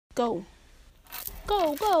Go.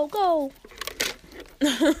 Go, go, go.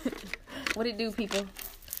 What it do, people?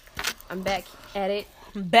 I'm back at it.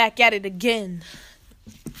 I'm back at it again.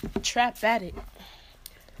 Trap at it.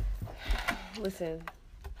 Listen.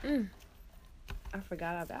 I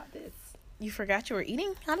forgot about this. You forgot you were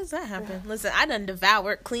eating? How does that happen? Listen, I done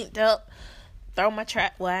devoured, cleaned up, throw my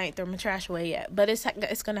trash. Well, I ain't throw my trash away yet, but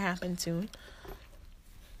it's gonna happen soon.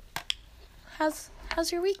 How's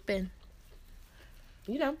your week been?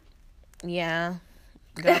 You know. Yeah.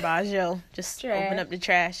 Garbaggio. Just Trash. open up the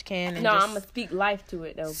trash can and No, just I'm going to speak life to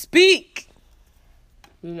it, though. speak.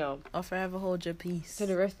 You know. Or forever hold your peace. To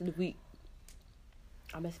the rest of the week.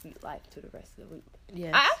 I'm going to speak life to the rest of the week.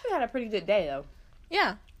 Yeah. I actually had a pretty good day, though.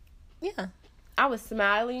 Yeah. Yeah. I was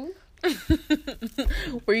smiling.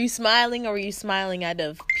 Were you smiling or were you smiling out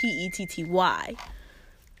of Petty?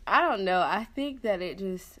 I don't know. I think that it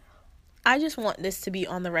just... I just want this to be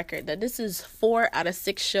on the record that this is 4 out of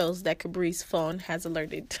 6 shows that Cabri's phone has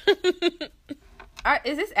alerted.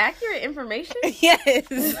 Is this accurate information? Yes.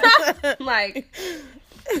 Like,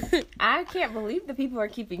 I can't believe the people are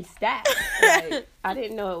keeping stats. Like, I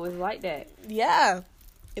didn't know it was like that. Yeah.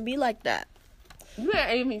 It'd be like that. You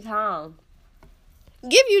didn't give me time.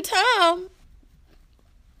 Give you time.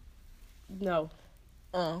 No.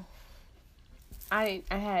 Oh.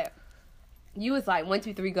 You was like, 1,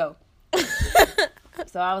 2, 3, go.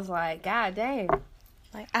 So I was like, God dang.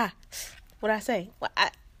 Like, what'd I say? Well, I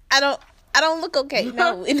don't look okay.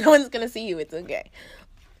 No, no one's gonna see you. It's okay.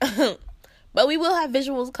 But we will have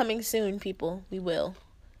visuals coming soon, people. We will.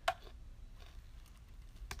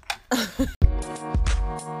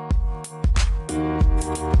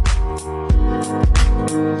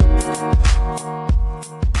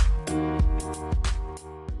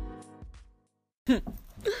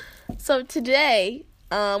 So today,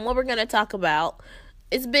 what we're gonna talk about,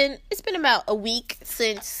 it's been about a week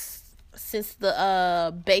since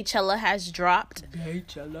the Baychella has dropped.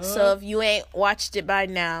 Baychella. So if you ain't watched it by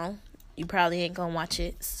now, you probably ain't gonna watch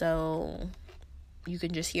it. So you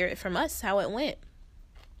can just hear it from us how it went.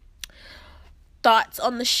 Thoughts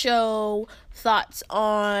on the show, thoughts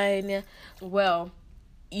on, well,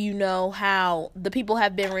 you know, how the people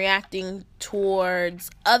have been reacting towards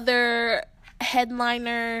other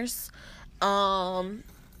headliners,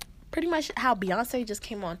 pretty much how Beyonce just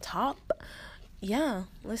came on top. Yeah,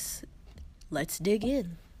 let's dig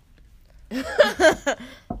in.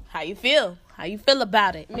 How you feel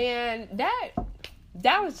about it? Man,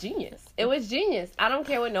 that was genius. It was genius. I don't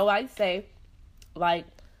care what nobody say. Like,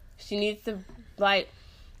 she needs to, like,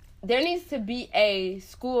 there needs to be a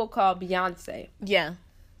school called Beyonce. Yeah.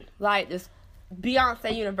 Like this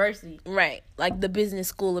Beyonce University. Right. Like the business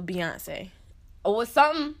school of Beyonce. Or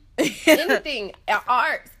something. Anything.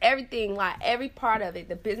 Arts. Everything. Like every part of it.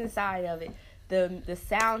 The business side of it. The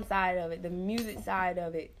sound side of it. The music side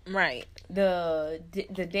of it. Right. The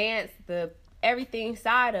dance. The everything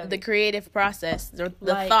side of it. The creative process. The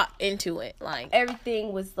like, thought into it. Like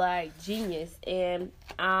everything was like genius. And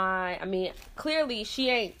I mean, clearly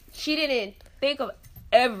she didn't think of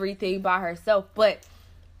everything by herself. But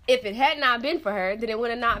if it had not been for her, then it would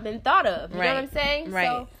have not been thought of. You know what I'm saying? Right.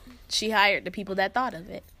 So, she hired the people that thought of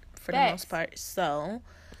it for the most part. So,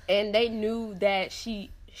 and they knew that she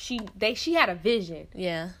had a vision.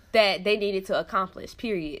 Yeah. That they needed to accomplish.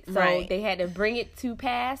 Period. So they had to bring it to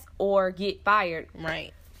pass or get fired.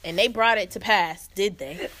 Right. And they brought it to pass, did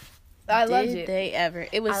they? I loved it. Did they ever?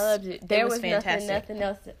 I loved it. There was fantastic. nothing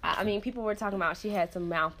else. I mean, people were talking about she had some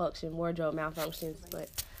wardrobe malfunctions, but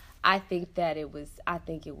I think it was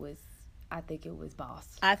boss.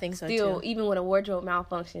 I think so Still, too. even with a wardrobe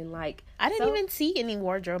malfunction, like I didn't even see any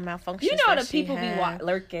wardrobe malfunctions. You know, the people be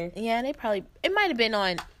lurking. Yeah, it might have been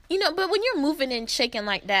on. You know, but when you're moving and shaking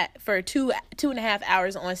like that for 2.5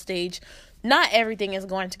 hours on stage, not everything is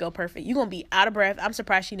going to go perfect. You're gonna be out of breath. I'm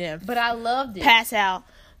surprised she didn't. But I loved it. Pass out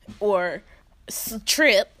or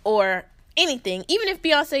trip or anything. Even if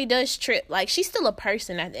Beyonce does trip, like she's still a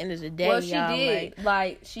person at the end of the day. Well, she did.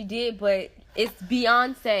 She did, but it's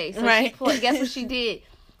Beyonce. So right. Guess what she did?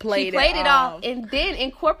 Played it off and then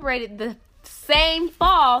incorporated the same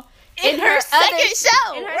fall in her second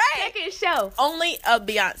show. In her second show. Only a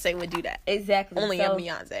Beyonce would do that. Exactly. Only a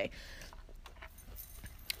Beyonce.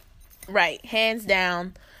 Right. Hands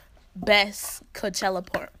down, best Coachella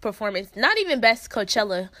performance. Not even best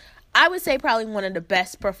Coachella. I would say probably one of the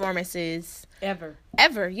best performances ever,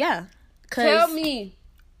 yeah. Tell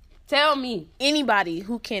me anybody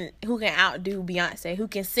who can outdo Beyonce, who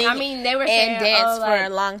can sing. I mean, they were and dance for a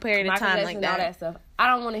long period of time like that. All that stuff. I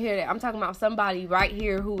don't want to hear that. I'm talking about somebody right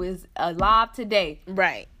here who is alive today.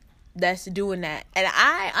 Right. That's doing that. And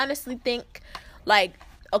I honestly think, like,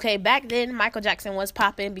 okay, back then Michael Jackson was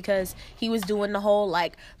popping because he was doing the whole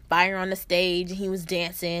like fire on the stage and he was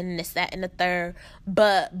dancing and this, that, and the third.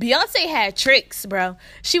 But Beyonce had tricks, bro.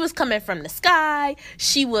 She was coming from the sky.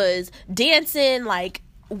 She was dancing like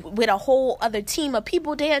with a whole other team of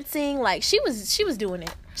people dancing. Like she was doing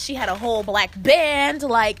it. She had a whole black band,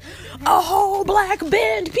 like a whole black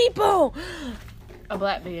band, people. A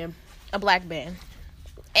black band. A black band.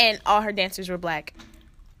 And all her dancers were black.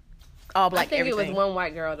 All black, I think everything. it was one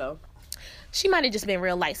white girl, though. She might have just been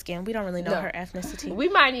real light-skinned. We don't really know her ethnicity. We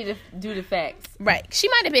might need to do the facts. Right. She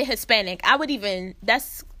might have been Hispanic. I would even...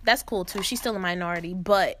 That's cool, too. She's still a minority,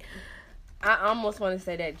 but... I almost want to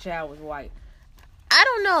say that child was white. I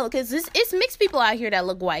don't know, because it's mixed people out here that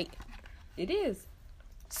look white. It is.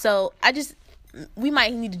 So, we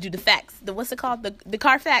might need to do the facts. What's it called? The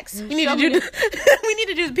car facts. We need to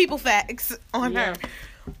do the people facts on her.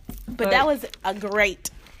 But that was a great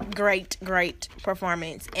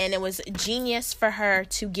performance. And it was genius for her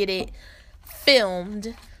to get it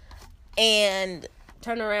filmed and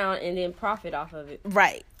turn around and then profit off of it.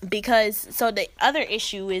 Right. Because, so the other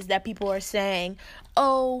issue is that people are saying,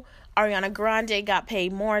 oh, Ariana Grande got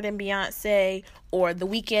paid more than Beyonce, or The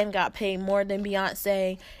Weeknd got paid more than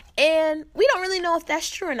Beyonce. And we don't really know if that's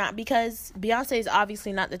true or not, because Beyonce is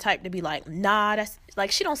obviously not the type to be like, nah, that's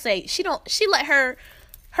like, she let her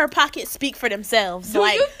pockets speak for themselves. Do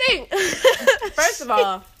you think, first of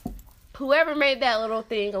all, whoever made that little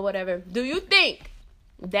thing or whatever, do you think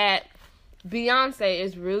that Beyonce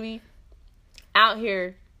is really out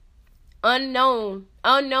here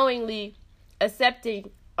unknowingly accepting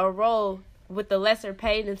a role with the lesser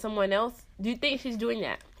pay than someone else? Do you think she's doing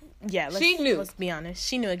that? Yeah, she knew. Let's be honest.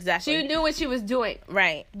 She knew exactly. She knew what she was doing.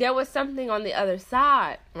 Right. There was something on the other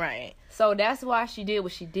side. Right. So that's why she did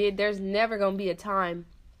what she did. There's never going to be a time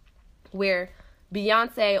where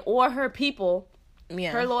Beyonce or her people,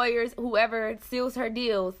 her lawyers, whoever seals her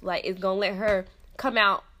deals, like, is going to let her come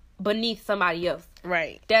out beneath somebody else.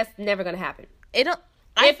 Right. That's never going to happen. If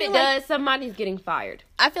it does, somebody's getting fired.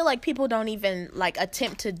 I feel like people don't even, like,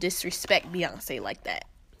 attempt to disrespect Beyonce like that.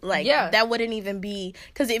 Like, that wouldn't even be...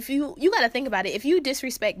 Because if you got to think about it. If you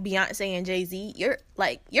disrespect Beyonce and Jay-Z, you're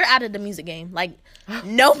out of the music game. Like,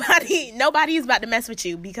 nobody is about to mess with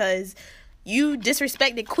you because you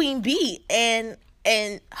disrespected Queen Bee and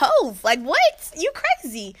Hove. Like, what? You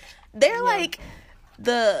crazy. They're like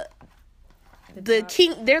the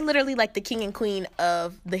king. They're literally like the king and queen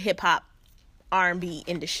of the hip-hop R&B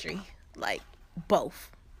industry. Like, both.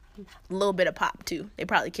 A little bit of pop too. They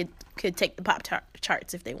probably could take the pop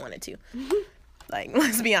charts if they wanted to. Like,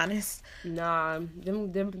 let's be honest. Nah,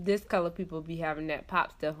 them Discolor people be having that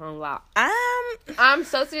pop stuff on lock. I'm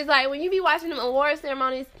so serious. Like, when you be watching them award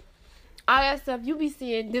ceremonies, all that stuff, you be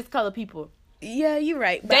seeing Discolor people. Yeah, you're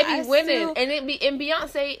right. They be winning, and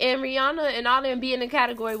Beyonce and Rihanna and all them be in the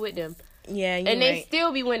category with them. Yeah, you're and they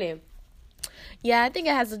still be winning. Yeah, I think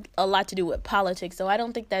it has a lot to do with politics, so I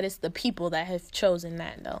don't think that it's the people that have chosen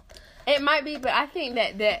that, though. It might be, but I think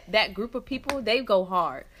that group of people, they go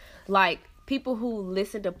hard. Like, people who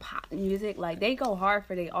listen to pop music, like, they go hard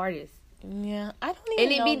for their artists. Yeah, I don't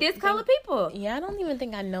even know. And it be Discolor people. Yeah, I don't even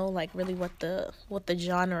think I know, like, really what the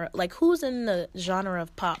genre, like, who's in the genre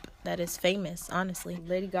of pop that is famous, honestly.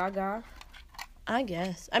 Lady Gaga. I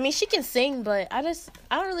guess. I mean, she can sing, but I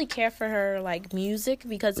don't really care for her, like, music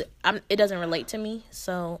because it doesn't relate to me.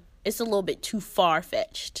 So it's a little bit too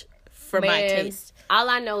far-fetched for my taste. All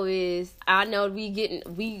I know is,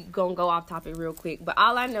 we gonna go off topic real quick, but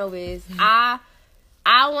all I know is I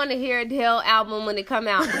want to hear Adele album when it come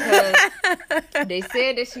out because they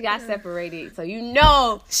said that she got separated. So you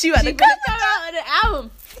know she about to come out with the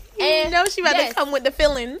album. And she about to come with the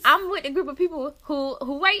feelings. I'm with a group of people who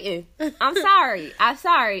waiting. I'm sorry,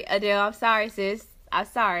 Adele. I'm sorry, sis. I'm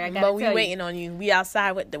sorry. I gotta tell you. But we waiting on you. We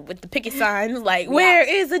outside with the picket signs. Like, where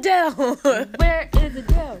is Adele? Where is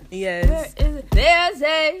Adele? Yes. Where is it? There's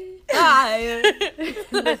a fire.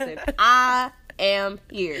 Listen, I am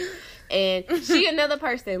here, and she another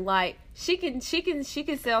person. Like, she can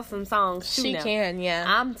sell some songs too. She now. can, yeah.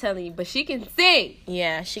 I'm telling you, but she can sing.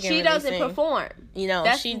 Yeah, she can. She really doesn't sing. Perform. You know,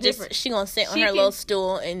 that's she gonna sit on her little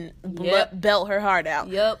stool and belt her heart out.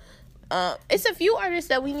 Yep. It's a few artists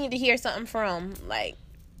that we need to hear something from. Like,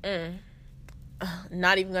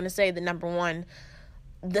 not even gonna say the number one.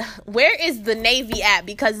 Where is the Navy at?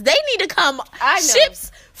 Because they need to come.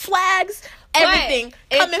 Ships, flags, everything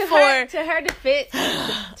coming for. To her defense,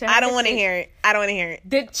 I don't want to hear it. I don't want to hear it.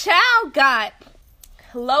 The child got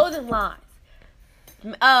clothing lines,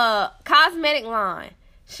 cosmetic line.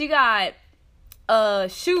 She got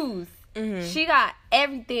shoes. Mm-hmm. She got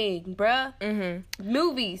everything, bruh. Mm-hmm.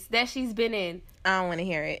 Movies that she's been in. I don't want to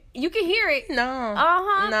hear it. You can hear it. No.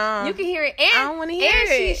 No. You can hear it. And I don't want to hear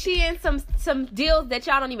it. She in some deals that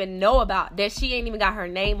y'all don't even know about, that she ain't even got her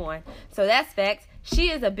name on. So that's facts. She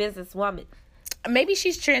is a businesswoman. Maybe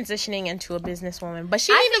she's transitioning into a businesswoman, but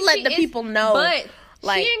she need to let the people know. But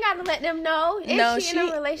like, she ain't got to let them know. No, she in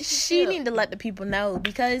a relationship. She need to let the people know,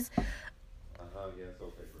 because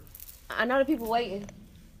I know the people waiting.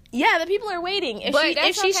 Yeah, the people are waiting. If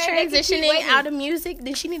she's transitioning out of music,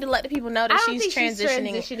 then she need to let the people know that she's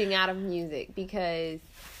transitioning out of music, because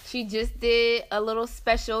she just did a little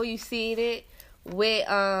special. You seen it with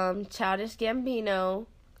Childish Gambino.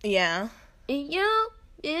 Yeah. That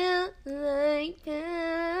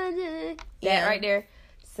right there.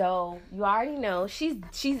 So you already know she's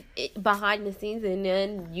behind the scenes, and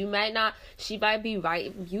then she might be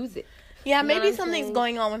writing music. Yeah, maybe something's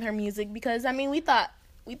going on with her music, because I mean we thought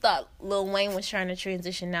Lil Wayne was trying to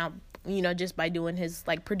transition out, just by doing his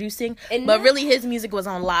like producing, but really his music was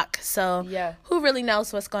on lock. So yeah, who really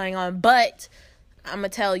knows what's going on? But I'm gonna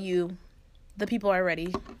tell you, the people are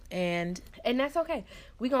ready, and that's okay.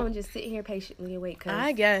 We gonna just sit here patiently and wait.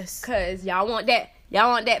 I guess because y'all want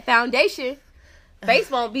that foundation.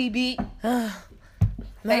 Face won't be beat.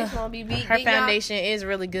 Face won't be beat. Her foundation is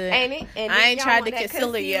really good. Ain't it? And I ain't tried the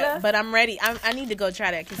concealer yet, but I'm ready. I need to go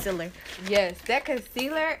try that concealer. Yes, that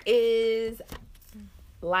concealer is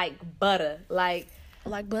like butter. Like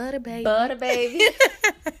butter, baby. Butter, baby.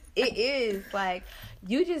 It is. Like,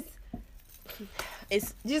 you just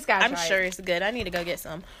gotta I'm sure it's good. I need to go get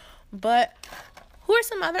some. But who are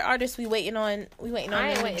some other artists we waiting on? We waiting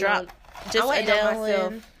on them to drop. Just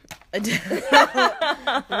Adele and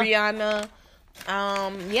Rihanna.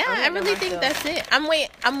 I really think that's it.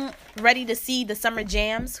 I'm ready to see the summer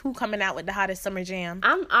jams. Who coming out with the hottest summer jam?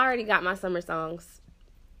 I already got my summer songs.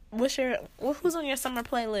 Who's on your summer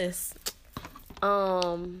playlist?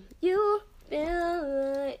 You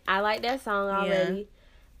feel. I like that song already.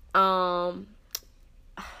 Yeah.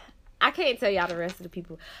 I can't tell y'all the rest of the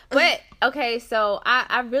people, but okay. So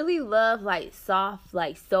I really love like soft,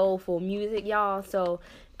 like soulful music, y'all. So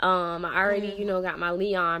I already got my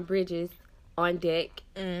Leon Bridges on deck.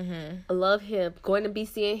 I love him. Going to be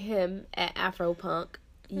seeing him at Afropunk.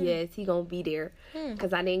 Yes, he gonna be there,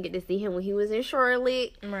 because I didn't get to see him when he was in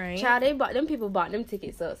Charlotte. Right. Child, people bought them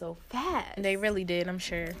tickets up so fast. They really did, I'm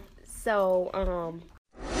sure. So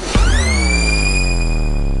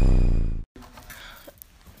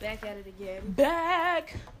back at it again.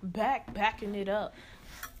 Backing it up.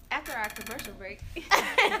 After our commercial break.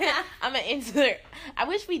 I'm gonna insert. I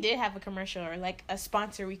wish we did have a commercial or like a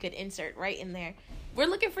sponsor we could insert right in there. We're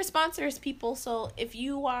looking for sponsors, people. So if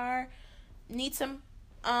you need some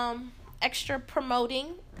extra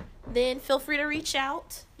promoting, then feel free to reach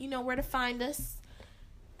out. You know where to find us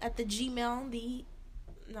at the Gmail.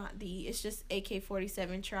 It's just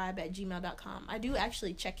AK47tribe@gmail.com. I do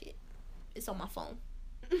actually check it. It's on my phone.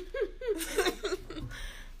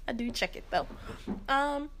 I do check it though.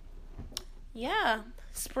 Yeah,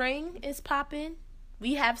 spring is popping.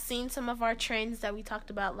 We have seen some of our trends that we talked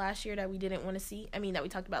about last year that we didn't want to see. I mean, that we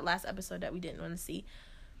talked about last episode that we didn't want to see.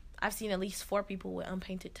 I've seen at least 4 people with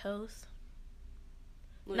unpainted toes.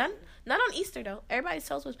 Not on Easter though. Everybody's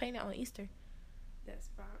toes was painted on Easter. That's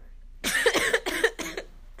fine.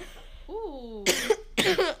 Ooh.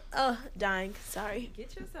 Oh, dying. Sorry.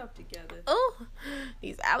 Get yourself together. Oh,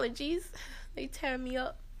 these allergies, they tear me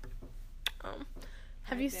up.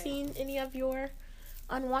 Have you seen any of your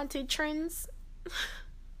unwanted trends?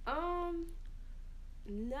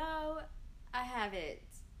 No, I haven't.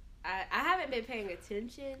 I haven't been paying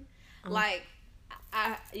attention. Like,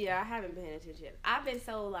 I haven't been paying attention. I've been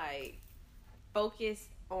so like focused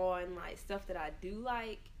on like stuff that I do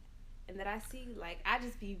like and that I see. Like, I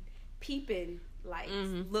just be peeping like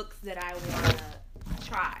looks that I want to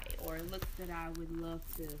try or looks that I would love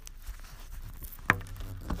to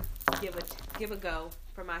give a go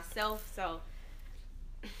for myself. So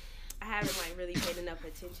I haven't like really paid enough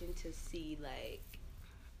attention to see like,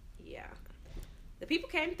 yeah. The people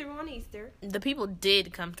came through on Easter. The people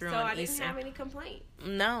did come through on Easter. So I didn't have any complaint.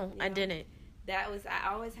 No, I didn't. I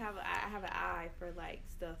always have an eye for like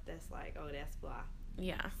stuff that's like, oh, that's blah.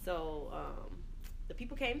 Yeah. So the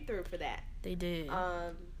people came through for that. They did.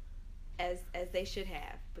 As they should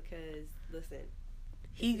have, because listen,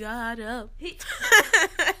 he got up.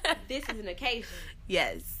 This is an occasion.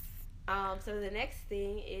 Yes. So the next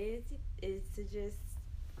thing is to just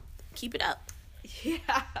keep it up.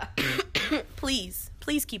 Yeah. Please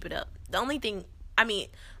keep it up. The only thing, I mean,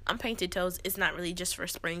 unpainted toes is not really just for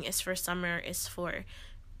spring. It's for summer. It's for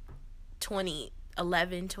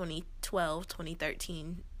 2011, 2012,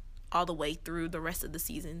 2013. all the way through the rest of the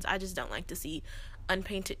seasons. I just don't like to see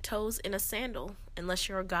unpainted toes in a sandal. Unless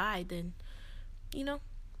you're a guy, then, I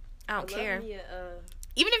don't care.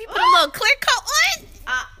 Even if you put a little clear coat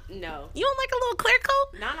on? No. You don't like a little clear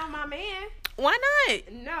coat? Not on my man. Why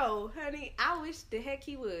not? No, honey. I wish the heck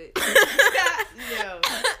he would. No.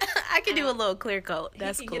 I could do a little clear coat.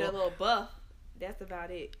 That's he cool. Get a little buff. That's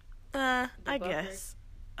about it. I guess.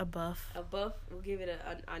 A buff. A buff will give it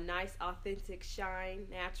a nice, authentic shine,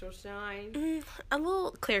 natural shine. A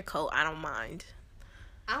little clear coat, I don't mind.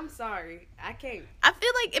 I'm sorry. I can't. I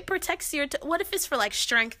feel like it protects your... what if it's for, like,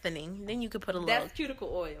 strengthening? Then you could put a little... That's cuticle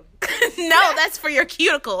oil. No, that's for your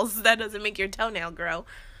cuticles. That doesn't make your toenail grow.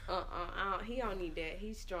 He don't need that.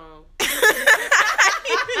 He's strong. He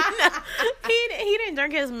didn't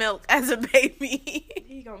drink his milk as a baby.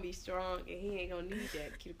 He gonna be strong, and he ain't gonna need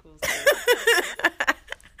that cuticles.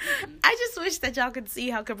 I just wish that y'all could see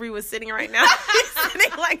how Capri was sitting right now. She's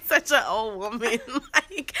sitting like such an old woman.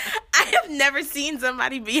 Like, I have never seen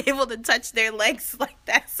somebody be able to touch their legs like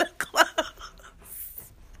that so close.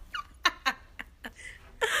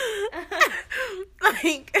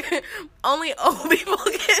 Like, only old people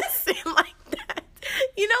can sit like that.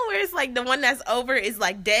 You know where it's like the one that's over is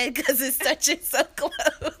like dead because it's touching so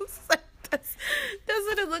close. Like, that's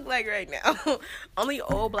what it look like right now. Only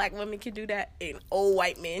old black women can do that, and old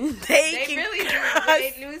white men they can really cross, do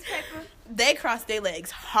it. Newspaper. They cross their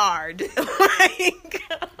legs hard. Like,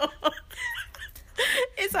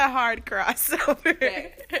 it's a hard crossover.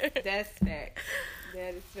 That's fact.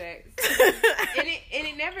 That is facts. and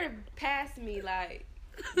it never passed me like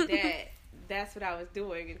that. That's what I was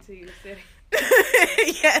doing until you said it.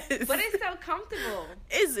 Yes. But it's so comfortable.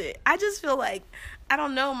 Is it? I just feel like, I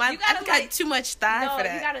don't know, I've got too much thigh for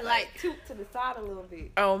that. You gotta like toot to the side a little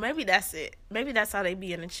bit. Oh, maybe that's it. Maybe that's how they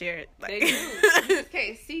be in the chair. Like. They do. You just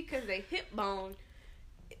can't see because their hip bone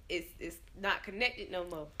is not connected no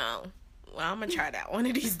more. Oh. Well, I'm gonna try that one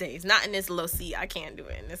of these days. Not in this low seat. I can't do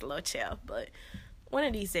it in this low chair, but one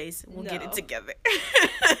of these days we'll get it together.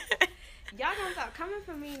 Y'all gonna stop coming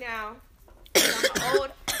for me now.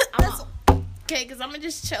 Okay, because I'm gonna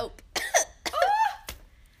just choke.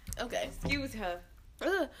 Okay. Excuse her.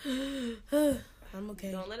 I'm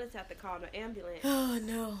okay. Don't let us have to call the ambulance. Oh,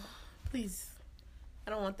 no. Please.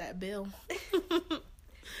 I don't want that bill.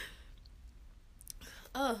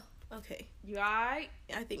 Oh, okay. You alright?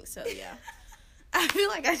 I think so, yeah. I feel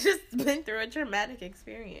like I just been through a traumatic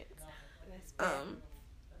experience.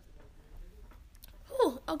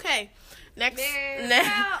 Okay. Next.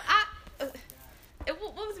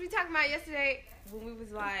 What was we talking about yesterday when we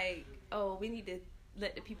was like, oh, we need to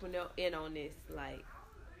let the people know in on this, like.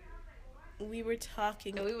 We were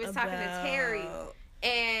talking to Terry,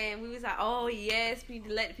 and we was like, oh yes, we need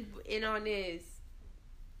to let the people in on this.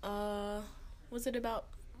 Was it about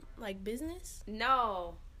like business?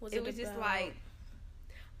 No, it was just like,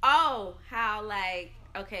 oh, how like,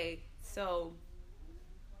 okay, so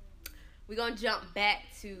we're gonna jump back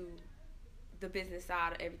to the business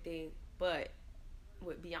side of everything, but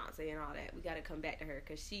with Beyonce and all that, we got to come back to her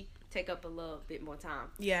because she take up a little bit more time.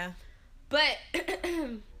 Yeah. But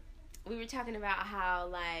we were talking about how,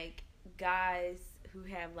 like, guys who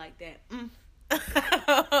have, like, that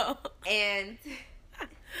and,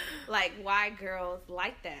 like, why girls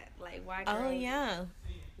like that. Like, why girls... Oh, yeah.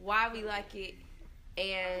 Why we like it,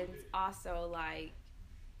 and also, like,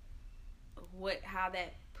 how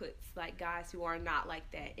that puts, like, guys who are not like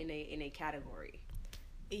that in a category.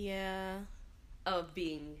 Yeah. Of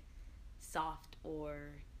being soft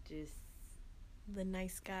or just the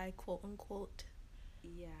nice guy, quote unquote.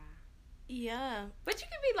 Yeah. Yeah. But you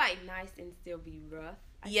can be like nice and still be rough.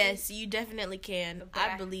 Yes, you definitely can.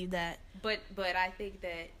 I believe that. But I think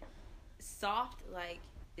that soft like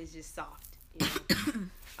is just soft. You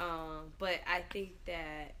know? But I think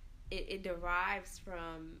that it derives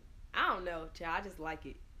from, I don't know, child, I just like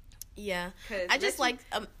it. Yeah, I just like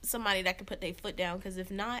somebody that can put their foot down. Because if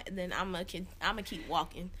not, then I'm gonna keep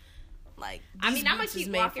walking. Like, I mean, I'm gonna keep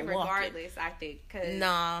walking regardless. I think. Cause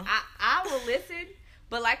nah, I will listen.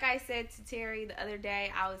 But like I said to Terry the other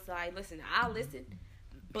day, I was like, listen, I'll listen.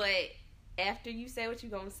 But after you say what you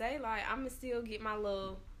gonna say, like, I'm gonna still get my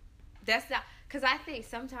little. That's not because I think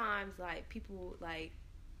sometimes like people like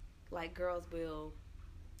girls will,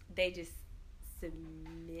 they just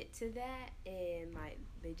submit to that and like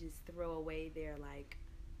they just throw away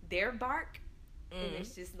their bark and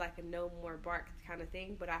it's just like a no more bark kind of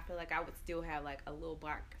thing. But I feel like I would still have like a little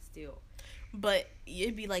bark still. But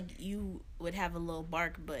it'd be like you would have a little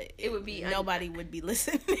bark, but it would be nobody would be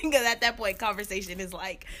listening because at that point conversation is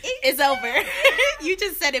like it's over. You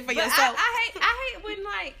just said it for yourself. I hate when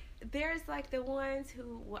like there's like the ones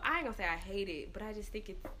who, well, I ain't gonna say I hate it, but I just think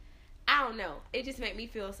it's, I don't know. It just make me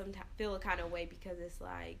feel a kind of way because it's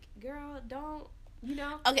like, girl, don't, you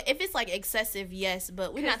know? Okay, if it's like excessive, yes,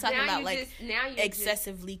 but we're not talking about like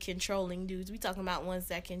excessively controlling dudes. We talking about ones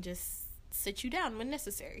that can just sit you down when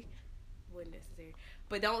necessary. When necessary.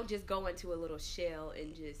 But don't just go into a little shell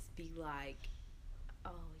and just be like,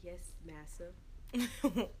 oh, yes, massa.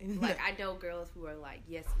 Like, I know girls who are like,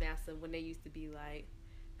 yes, massa, when they used to be like,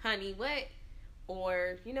 honey, what?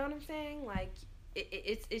 Or, you know what I'm saying? Like,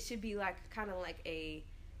 it should be like kind of like a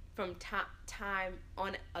from time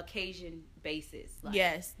on occasion basis. Like,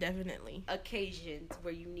 yes, definitely. Occasions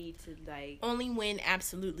where you need to, like, only when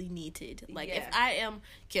absolutely needed. Like, yeah. if I am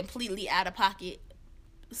completely out of pocket,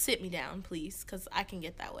 sit me down, please, because I can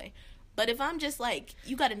get that way. But if I'm just like,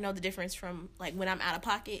 you got to know the difference from like when I'm out of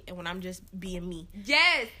pocket and when I'm just being me.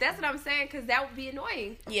 Yes, that's what I'm saying, because that would be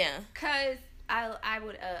annoying. Yeah. Because I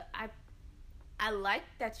like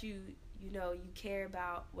that you know, you care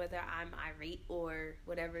about whether I'm irate or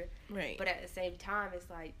whatever. Right. But at the same time, it's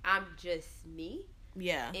like, I'm just me.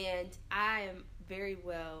 Yeah. And I am very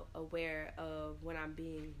well aware of when I'm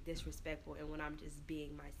being disrespectful and when I'm just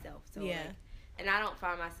being myself. So, yeah. Like, and I don't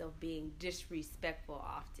find myself being disrespectful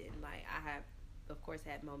often. Like, I have, of course,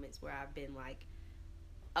 had moments where I've been like,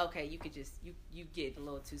 okay, you could just, you get a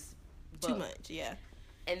little too much, yeah.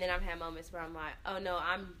 And then I've had moments where I'm like, oh, no,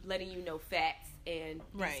 I'm letting you know facts, and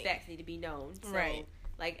these facts need to be known. So,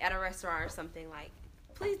 like, at a restaurant or something, like,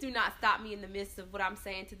 please do not stop me in the midst of what I'm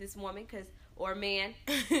saying to this woman, or man,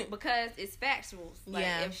 because it's factual. Like,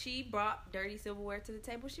 if she brought dirty silverware to the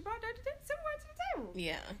table, she brought dirty silverware to the table.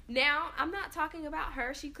 Yeah. Now, I'm not talking about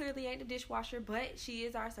her. She clearly ain't the dishwasher, but she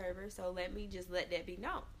is our server, so let me just let that be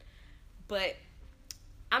known. But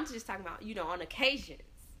I'm just talking about, you know, on occasions.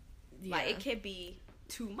 Yeah. Like, it can be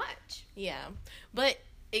too much. Yeah. But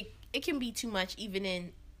it can be too much even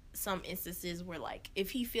in some instances where, like,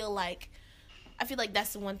 if he feel like, I feel like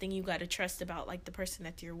that's the one thing you got to trust about, like, the person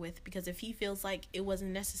that you're with. Because if he feels like it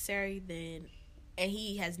wasn't necessary, then, and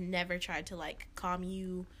he has never tried to, like, calm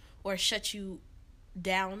you or shut you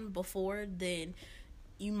down before, then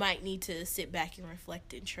you might need to sit back and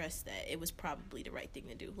reflect and trust that it was probably the right thing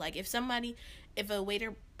to do. Like, if a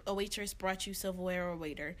waitress brought you silverware or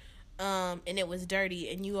waiter, and it was dirty,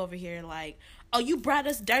 and you over here like, oh, you brought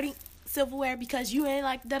us dirty silverware because you ain't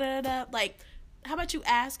like da-da-da-da, like, how about you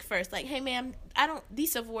ask first, like, hey, ma'am,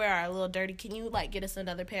 these silverware are a little dirty, can you, like, get us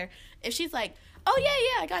another pair? If she's like, oh,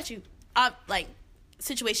 yeah, I got you, like,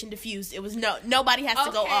 situation diffused, it was nobody has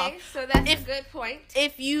to go off. Okay, so that's a good point.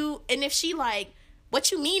 If she like,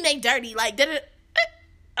 what you mean they dirty, like, da-da,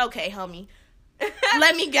 okay, homie,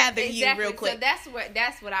 let me gather you real quick. So that's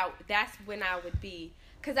when I would be,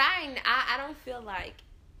 because I don't feel like,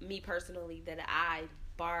 me personally, that I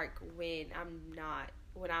bark when I'm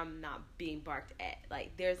not being barked at.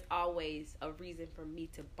 Like, there's always a reason for me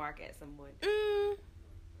to bark at someone.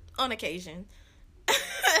 On occasion.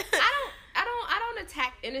 I don't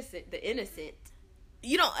attack the innocent.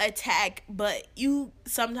 You don't attack, but you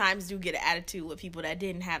sometimes do get an attitude with people that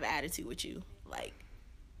didn't have an attitude with you. Like,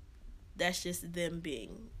 that's just them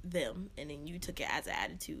being them, and then you took it as an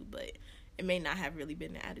attitude, but it may not have really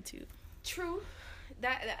been an attitude. True.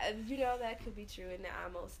 That you know, that could be true, and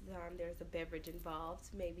most of the time there's a beverage involved,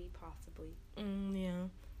 maybe, possibly. Yeah.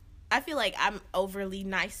 I feel like I'm overly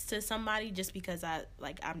nice to somebody just because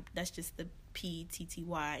that's just the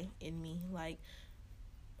PTTY in me. Like,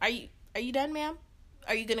 are you done, ma'am?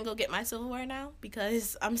 Are you gonna go get my silverware now?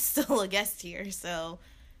 Because I'm still a guest here, so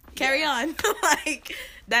carry on. Like,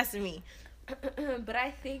 that's me. But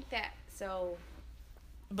I think that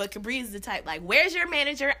But Capri is the type, like, where's your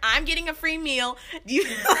manager? I'm getting a free meal. You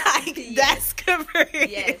like, yes. That's Capri.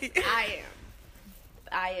 Yes,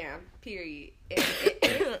 I am. Period.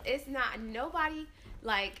 It's not, nobody,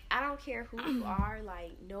 like, I don't care who you are,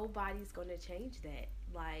 like, nobody's gonna change that.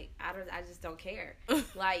 Like, I just don't care.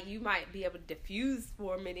 Like, you might be able to diffuse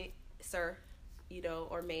for a minute, sir, you know,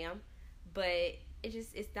 or ma'am, but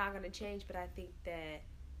it's not gonna change. But I think that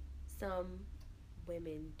some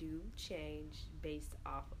women do change based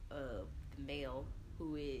off of the male,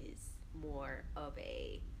 who is more of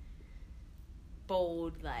a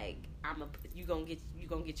bold, like, you gonna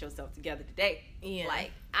get yourself together today. Yeah.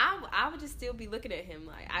 Like, I would just still be looking at him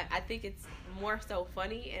like, I think it's more so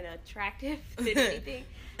funny and attractive than anything.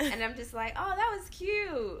 And I'm just like, oh, that was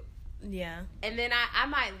cute. Yeah. And then I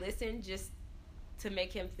might listen just to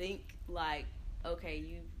make him think, like, okay,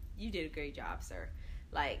 you did a great job, sir.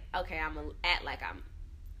 Like, okay, I'm gonna act like I'm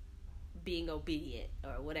being obedient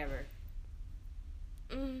or whatever.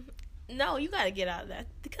 No, you gotta get out of that.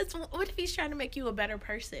 Because what if he's trying to make you a better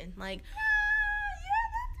person? Like,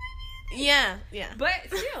 yeah. But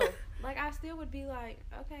still, like, I still would be like,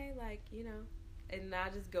 okay, like, you know, and I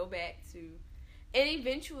just go back to, and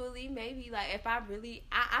eventually, maybe, like, if I really,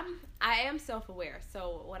 I am self-aware.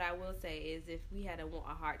 So what I will say is, if we had a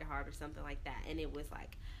heart-to-heart or something like that, and it was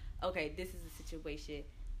like, okay, this is a situation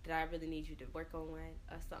that I really need you to work on,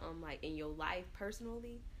 or something like in your life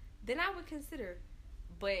personally, then I would consider.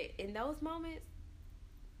 But in those moments,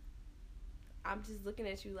 I'm just looking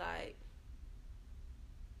at you like,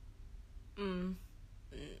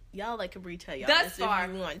 y'all like can retell y'all thus this far,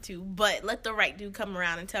 if you want to, but let the right dude come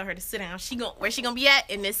around and tell her to sit down. Where she gonna be at?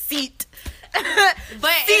 In this seat.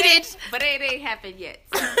 But seated. But it ain't happened yet.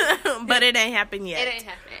 But it ain't happened yet. It ain't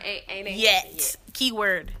happened. Ain't yet. Happened yet.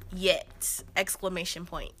 Keyword yet. Exclamation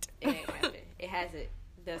point. It ain't happened. It hasn't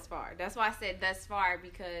thus far. That's why I said thus far,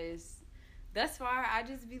 because thus far I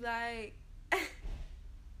just be like,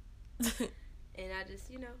 and I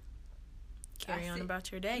just, you know, carry on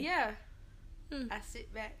about your day. Yeah. I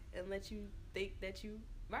sit back and let you think that you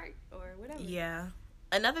right or whatever. Yeah.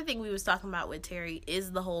 Another thing we was talking about with Terry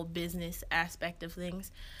is the whole business aspect of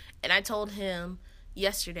things. And I told him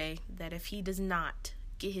yesterday that if he does not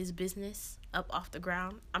get his business up off the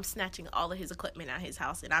ground, I'm snatching all of his equipment out of his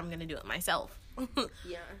house and I'm going to do it myself.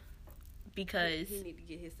 Yeah. Because he need to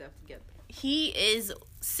get his stuff together. He is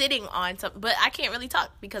sitting on something, but I can't really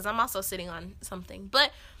talk because I'm also sitting on something.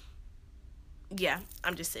 But yeah,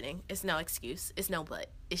 I'm just sitting. It's no excuse. It's no but.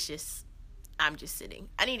 It's just, I'm just sitting.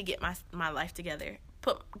 I need to get my life together.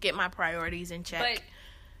 Get my priorities in check.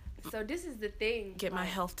 But, so this is the thing. Get my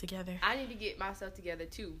health together. I need to get myself together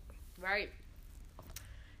too, right?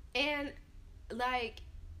 And, like,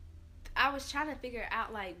 I was trying to figure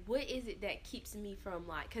out, like, what is it that keeps me from,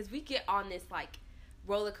 like, because we get on this, like,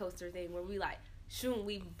 roller coaster thing where we, like, shoom,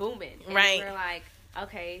 we booming. And right. We're, like,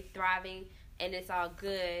 okay, thriving. And it's all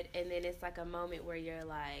good, and then it's like a moment where you're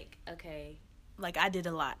like, okay, like I did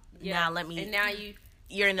a lot. Yeah. Now let me. And now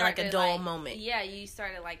you're in like a dull moment. Yeah, you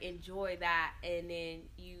start to like enjoy that, and then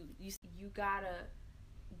you gotta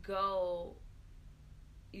go.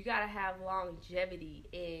 You gotta have longevity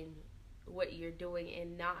in what you're doing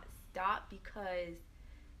and not stop, because,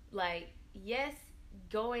 like, yes,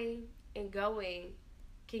 going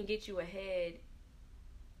can get you ahead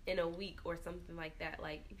in a week or something like that.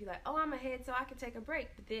 Like, if you're like, oh, I'm ahead so I can take a break,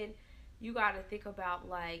 but then you got to think about,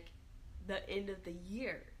 like, the end of the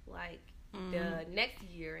year, like, the next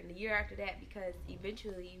year and the year after that, because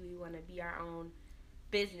eventually we want to be our own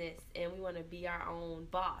business and we want to be our own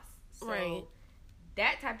boss. So right.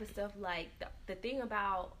 That type of stuff, like, the thing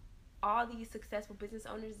about all these successful business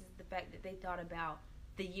owners is the fact that they thought about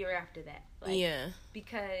the year after that. Like, yeah.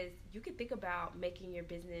 Because you could think about making your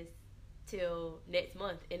business till next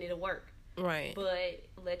month and it'll work, right? But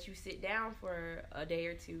let you sit down for a day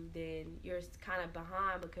or two, then you're kind of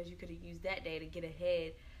behind because you could have used that day to get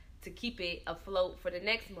ahead to keep it afloat for the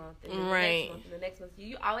next month and then right. the next month and the next month.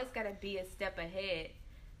 You always got to be a step ahead.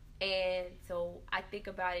 And so I think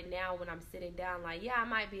about it now when I'm sitting down, like, yeah, I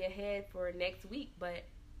might be ahead for next week, but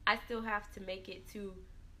I still have to make it to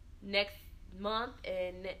next month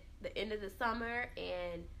and the end of the summer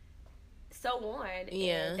and so on.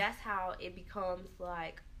 Yeah. And that's how it becomes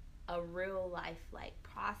like a real life like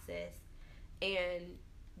process. And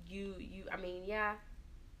you I mean, yeah,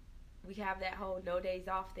 we have that whole no days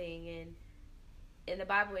off thing, and in the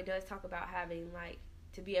Bible it does talk about having, like,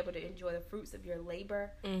 to be able to enjoy the fruits of your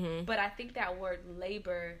labor. But I think that word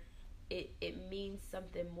labor, it means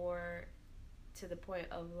something more to the point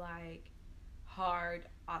of, like, hard,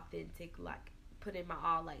 authentic, like, put in my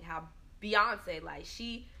all, like how Beyonce, like,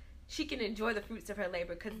 she can enjoy the fruits of her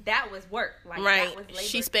labor, because that was work. Like, right. That was labor.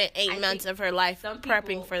 She spent 8 months of her life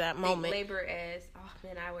prepping for that moment. Labor as, oh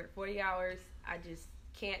man, I work 40 hours. I just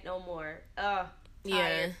can't no more. Tired.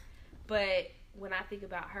 Yeah. But when I think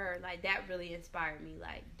about her, like, that really inspired me.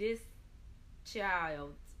 Like, this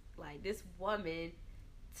child, like, this woman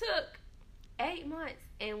took 8 months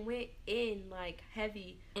and went in, like,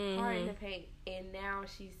 heavy, hard in the paint. And now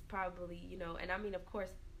she's probably, you know, and I mean, of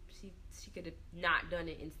course, she could have not done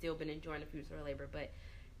it and still been enjoying the fruits of her labor, but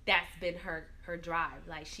that's been her drive.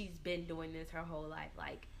 Like, she's been doing this her whole life,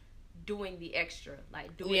 like, doing the extra,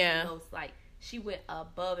 like, doing the most. Like, she went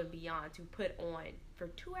above and beyond to put on for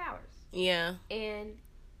 2 hours. Yeah. And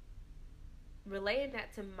relaying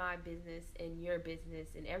that to my business and your business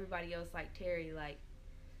and everybody else, like Terry, like,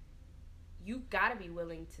 you gotta be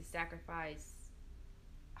willing to sacrifice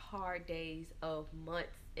hard days of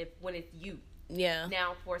months when it's you. Yeah.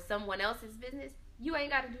 Now, for someone else's business, you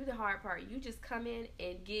ain't got to do the hard part. You just come in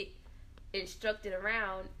and get instructed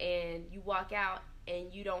around and you walk out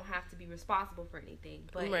and you don't have to be responsible for anything.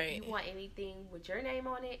 But if you want anything with your name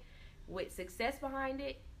on it, with success behind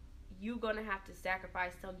it, you're gonna have to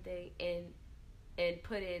sacrifice something and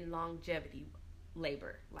put in longevity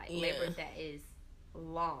labor, like labor that is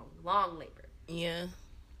long labor. Yeah.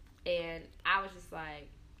 And I was just like,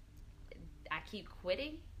 I keep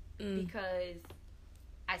quitting because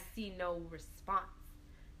I see no response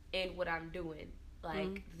in what I'm doing.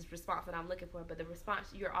 Like, this response that I'm looking for. But the response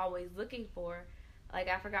you're always looking for, like,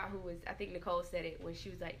 I forgot who was, I think Nicole said it when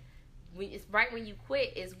she was like, it's right when you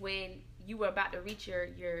quit is when you were about to reach your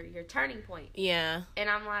turning point. Yeah. And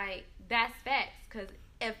I'm like, that's facts. Because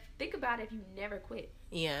think about it, if you never quit.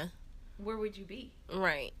 Yeah. Where would you be?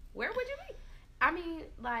 Right. Where would you be? I mean,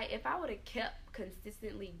 like, if I would have kept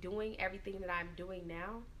consistently doing everything that I'm doing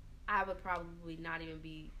now, I would probably not even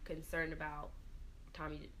be concerned about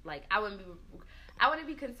Tommy. Like, I wouldn't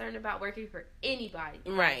be concerned about working for anybody.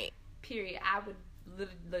 Right. Like, period. I would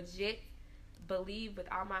legit believe with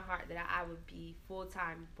all my heart that I would be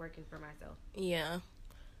full-time working for myself. Yeah.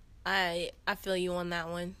 I feel you on that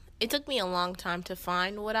one. It took me a long time to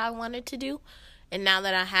find what I wanted to do. And now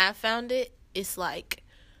that I have found it, it's like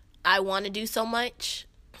I want to do so much,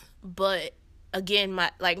 but again,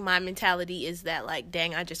 my mentality is that, like,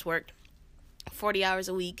 dang, I just worked 40 hours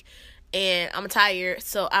a week and I'm tired,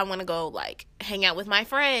 so I want to go, like, hang out with my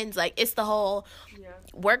friends. Like, it's the whole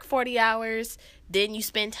work 40 hours, then you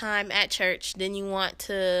spend time at church, then you want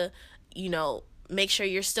to, make sure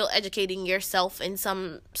you're still educating yourself in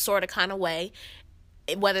some sort of kind of way,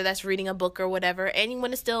 whether that's reading a book or whatever, and you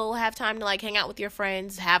want to still have time to, like, hang out with your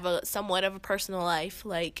friends, have a somewhat of a personal life,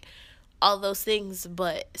 like, all those things.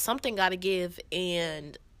 But something got to give,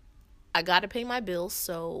 and I got to pay my bills,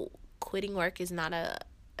 so quitting work is not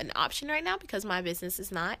an option right now because my business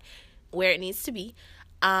is not where it needs to be.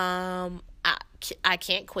 I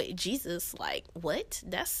can't quit Jesus. Like, what?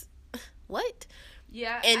 That's what?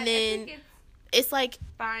 Yeah. And then it's like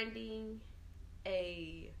finding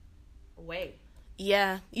a way.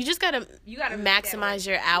 Yeah, you just gotta maximize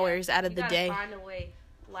your hours out of the day. You gotta find a way,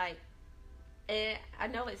 like, and I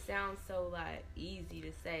know it sounds so, like, easy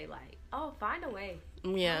to say, like, oh, find a way,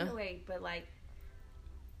 find a way, but, like,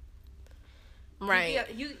 right?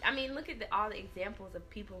 I mean, look at all the examples of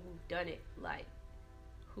people who've done it, like,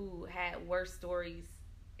 who had worse stories,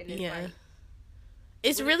 and it's like,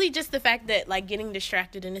 it's really just the fact that, like, getting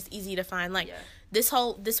distracted and it's easy to find. Like,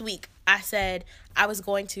 this week, I said I was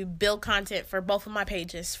going to build content for both of my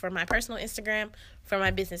pages, for my personal Instagram, for my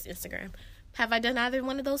business Instagram. Have I done either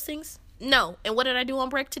one of those things? No. And what did I do on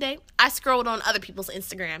break today? I scrolled on other people's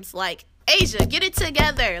Instagrams. Like, Asia, get it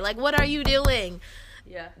together. Like, what are you doing?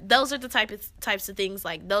 Yeah. Those are the types of things,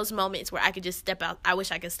 like, those moments where I could just step out. I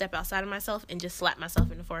wish I could step outside of myself and just slap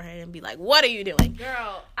myself in the forehead and be like, what are you doing?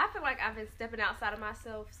 Girl, I feel like I've been stepping outside of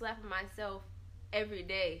myself, slapping myself every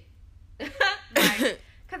day. Like,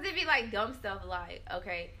 because it'd be, like, dumb stuff like,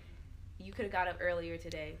 okay, you could have got up earlier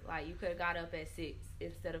today. Like, you could have got up at 6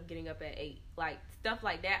 instead of getting up at 8. Like, stuff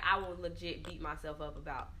like that, I will legit beat myself up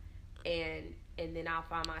about. And then I'll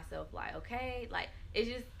find myself like, okay, like, it's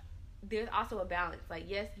just, there's also a balance. Like,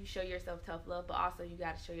 yes, you show yourself tough love, but also you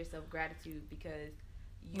got to show yourself gratitude because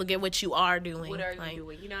look at what you are doing. What are you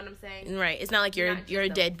doing? You know what I'm saying? Right. It's not like you're a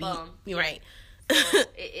deadbeat. You're right. So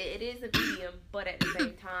it is a medium, but at the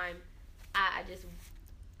same time, I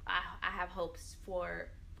have hopes for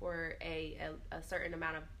a certain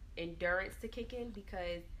amount of endurance to kick in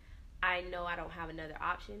because I know I don't have another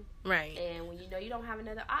option. Right. And when you know you don't have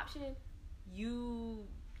another option, you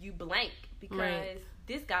blank because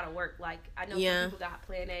this gotta work. Like, I know some people got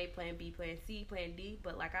plan A, plan B, plan C, plan D,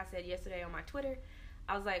 but like I said yesterday on my Twitter,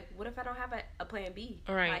 I was like, what if I don't have a plan B?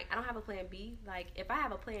 Right. Like, I don't have a plan B. Like, if I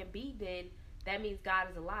have a plan B, then that means God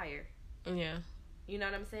is a liar. Yeah. You know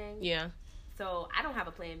what I'm saying? Yeah. So I don't have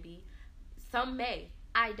a plan B. Some may.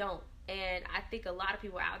 I don't. And I think a lot of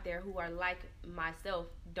people out there who are like myself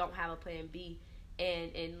don't have a plan B.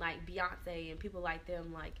 And like Beyonce and people like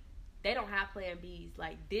them, like, they don't have plan Bs.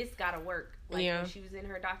 Like, this gotta work. Like, when she was in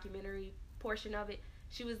her documentary portion of it,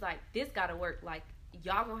 she was like, this gotta work. Like, we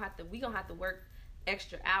gonna have to work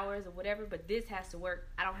extra hours or whatever, but this has to work.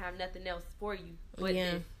 I don't have nothing else for you but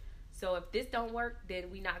this. So if this don't work, then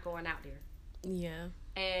we not going out there. Yeah.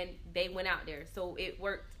 And they went out there. So it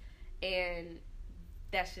worked. And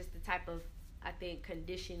that's just the type of, I think,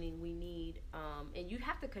 conditioning we need. And you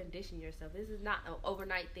have to condition yourself. This is not an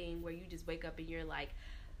overnight thing where you just wake up and you're like,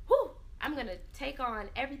 whew, I'm going to take on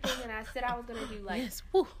everything that I said I was going to do. Like,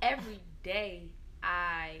 every day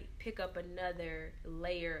I pick up another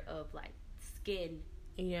layer of, like, skin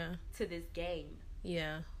to this game.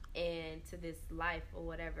 Yeah. and to this life or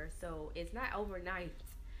whatever. So it's not overnight.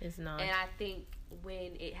 It's not. And I think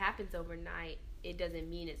when it happens overnight, it doesn't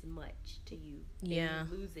mean as much to you. Yeah. And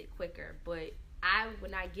you lose it quicker. But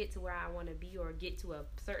when I get to where I want to be, or get to a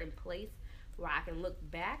certain place where I can look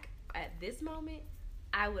back at this moment,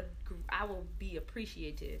 I will be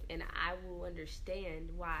appreciative, and I will understand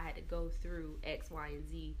why I had to go through X, Y, and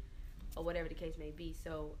Z, or whatever the case may be.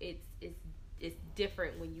 So it's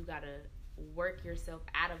different when you gotta work yourself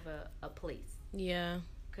out of a place. Yeah.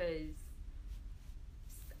 Cause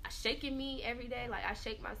shaking me every day, like I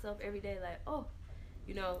shake myself every day, like, oh,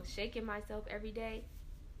 shaking myself every day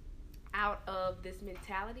out of this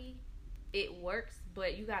mentality, it works,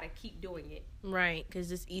 but you gotta keep doing it. Right,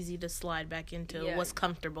 because it's easy to slide back into what's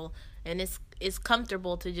comfortable, and it's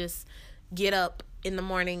comfortable to just get up in the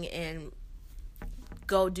morning and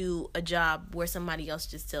go do a job where somebody else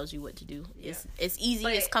just tells you what to do. Yeah. It's easy,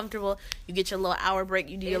 but it's comfortable. You get your little hour break,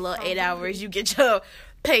 you do your little 8 hours, you get your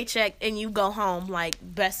paycheck, and you go home like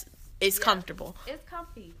best. It's comfortable. It's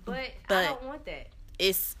comfy, but I don't want that.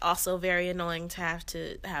 It's also very annoying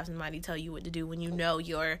to have somebody tell you what to do when you know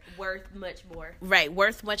you're worth much more. Right,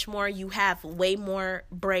 worth much more. You have way more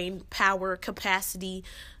brain power, capacity,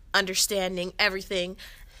 understanding, everything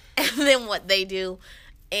than what they do.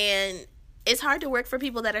 And it's hard to work for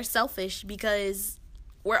people that are selfish, because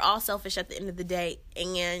we're all selfish at the end of the day.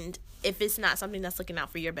 And if it's not something that's looking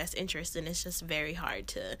out for your best interest, then it's just very hard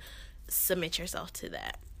to submit yourself to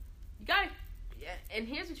that. You got to, and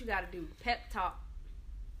here's what you got to do. Pep talk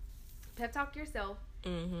yourself.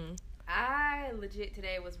 Mm-hmm. I legit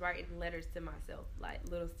today was writing letters to myself, like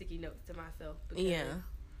little sticky notes to myself. Yeah.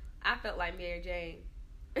 I felt like Mary Jane.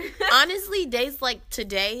 Honestly, days like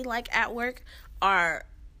today, like at work, are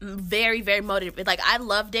very, very motivated. Like, I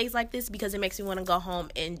love days like this because it makes me want to go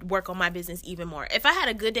home and work on my business even more. If I had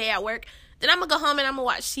a good day at work, then I'm going to go home and I'm going to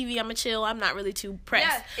watch TV. I'm going to chill. I'm not really too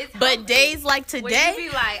pressed. Yeah, but days like today,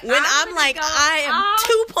 when I'm like, I am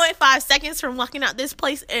 2.5 seconds from walking out this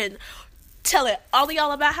place and telling all of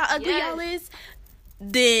y'all about how ugly y'all is,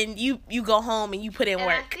 then you go home and you put in work.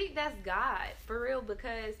 I think that's God, for real,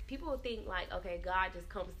 because people think like, okay, God just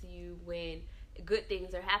comes to you when good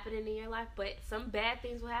things are happening in your life, but some bad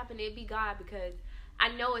things will happen. It'd be God, because I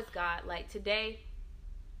know it's God. Like today,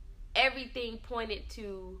 everything pointed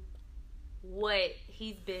to what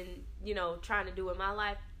he's been, trying to do in my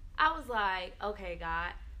life. I was like, okay,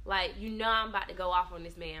 God, like, I'm about to go off on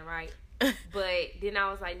this man, right? But then I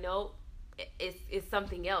was like, nope, it's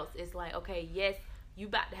something else. It's like, okay, yes, you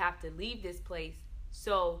about to have to leave this place,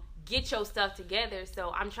 so get your stuff together.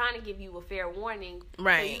 So I'm trying to give you a fair warning,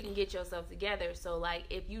 right, so you can get yourself together. So like,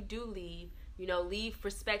 if you do leave, leave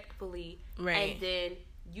respectfully, right, and then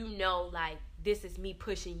like, this is me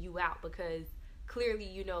pushing you out, because clearly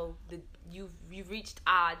you've reached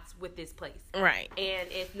odds with this place, right, and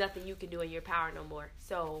it's nothing you can do in your power no more.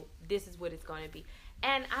 So this is what it's going to be.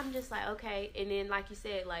 And I'm just like, okay. And then, like you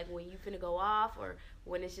said, like when you finna go off, or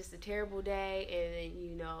when it's just a terrible day, and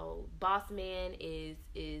then boss man is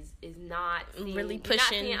not really pushing, not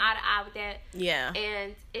seeing eye to eye with that. Yeah.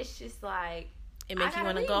 And it's just like, it makes you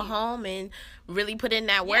want to go home and really put in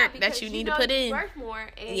that work that you need to put in. You work more,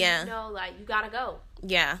 and like, you gotta go.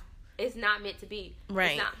 Yeah. It's not meant to be.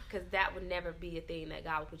 Right. It's not, because that would never be a thing that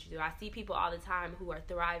God would put you through. I see people all the time who are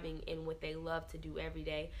thriving in what they love to do every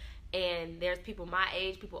day. And there's people my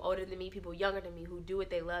age, people older than me, people younger than me, who do what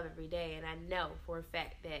they love every day. And I know for a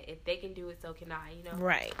fact that if they can do it, so can I,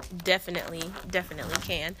 Right. Definitely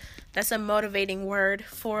can. That's a motivating word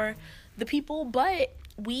for the people. But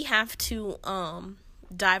we have to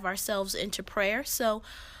dive ourselves into prayer. So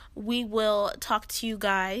we will talk to you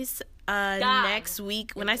guys next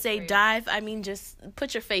week. When I say prayer, dive, I mean just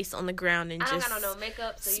put your face on the ground and just don't got no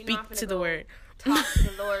makeup, so speak to the word. Talk to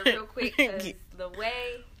the Lord real quick, because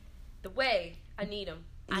the way, I need him.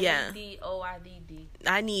 I need DOIDD.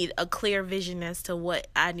 I need a clear vision as to what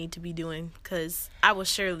I need to be doing, because I will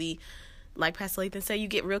surely, like Pastor Lathan said, you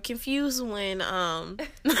get real confused when the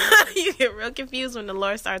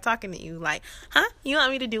Lord starts talking to you. Like, huh? You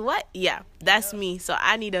want me to do what? Yeah, that's me. So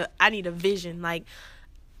I need a vision. Like,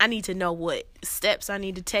 I need to know what steps I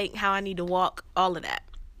need to take, how I need to walk, all of that.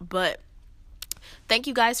 But thank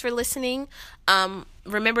you guys for listening.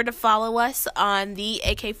 Remember to follow us on the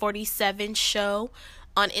AK-47 show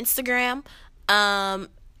on Instagram.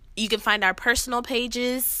 You can find our personal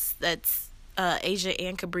pages. That's Asia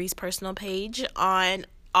and Cabri's personal page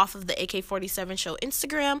off of the AK-47 show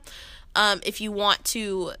Instagram. If you want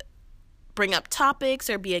to bring up topics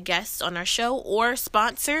or be a guest on our show or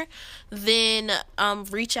sponsor, then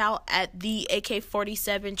reach out at the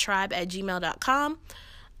AK47tribe@gmail.com.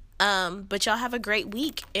 But y'all have a great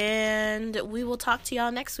week, and we will talk to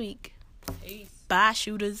y'all next week. Peace. Bye,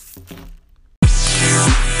 shooters.